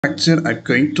Lecture, I'm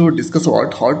going to discuss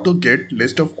about how to get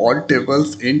list of all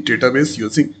tables in database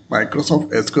using Microsoft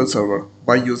SQL Server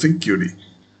by using query.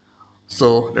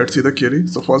 So let's see the query.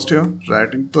 So first here,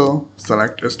 writing the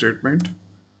select statement.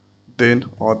 Then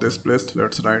on this place,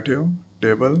 let's write here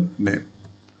table name.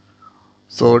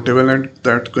 So table name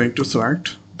that's going to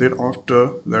select. Then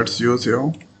after, let's use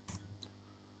here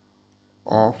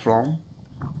from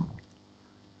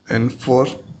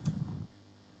information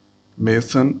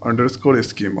underscore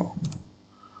schema.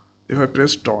 If I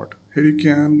press dot, here you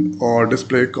can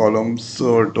display columns,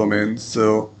 domains,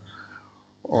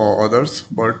 or others,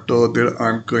 but there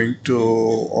I'm going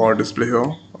to display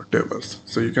here tables.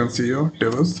 So you can see here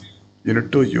tables you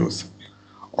need to use.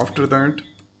 After that,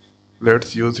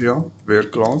 let's use here where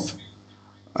clause,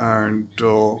 and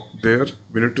there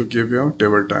we need to give here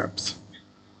table types.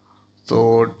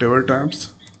 So table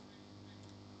types.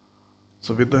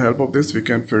 So with the help of this, we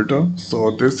can filter. So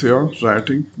this here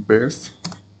writing base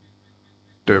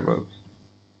table.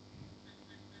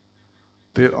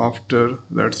 Thereafter,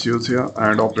 let's use here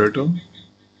and operator.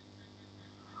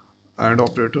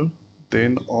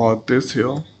 Then this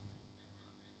here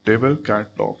table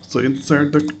catalog. So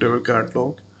inside the table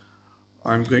catalog,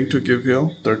 I'm going to give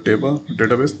here the table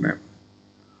database name.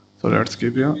 So let's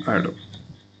give here Adam.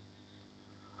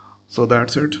 So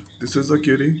that's it. This is the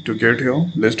query to get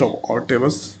here list of all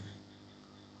tables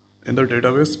in the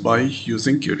database by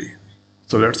using query.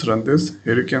 So let's run this.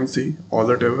 Here you can see all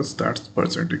the tables that's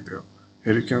presenting there.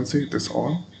 Here you can see this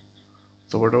all.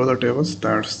 So whatever the tables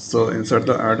that's inside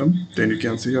the Adam, then you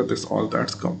can see here this all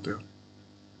that's come there.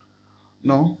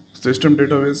 Now system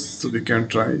database we can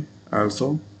try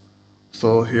also.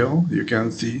 So here you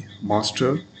can see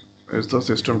master is the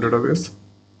system database.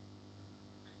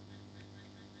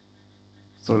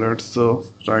 So let's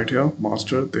write here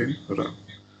master then run.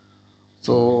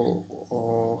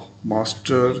 So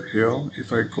master here,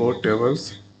 if I go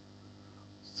tables,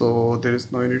 so there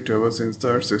is no any tables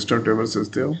inside. System tables is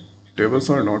there. Tables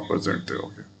are not present there.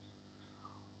 Okay.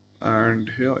 And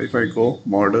here if I go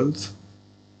models,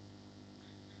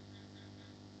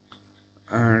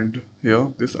 and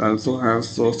here this also has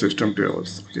system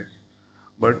tables. Okay.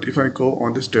 But if I go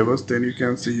on this tables, then you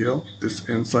can see here this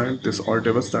inside this all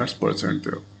tables that's present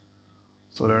there.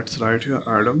 So let's write here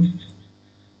Adam,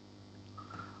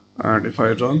 and if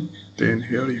I run, then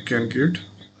here you can get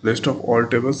list of all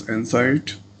tables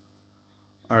inside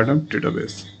Adam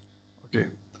database. Okay,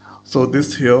 so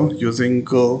this here using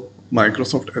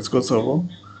Microsoft SQL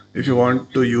Server. If you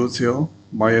want to use here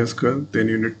MySQL, then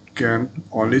you can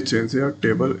only change here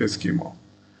table schema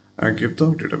and give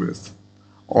the database.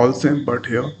 All same, but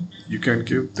here you can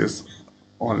give this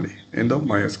only in the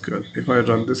MySQL. If I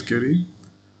run this query,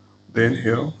 then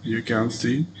here you can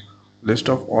see list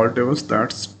of all tables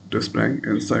that's displaying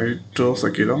inside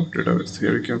Sakila database.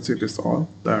 Here you can see this all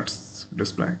that's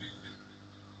displaying.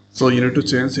 So you need to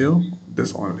change here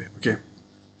this only. Okay.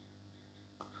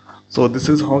 So this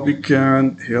is how we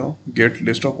can here get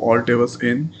list of all tables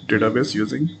in database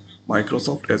using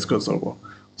Microsoft SQL Server.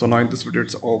 So now in this video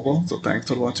it's over. So thanks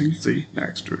for watching. See you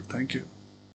next video. Thank you.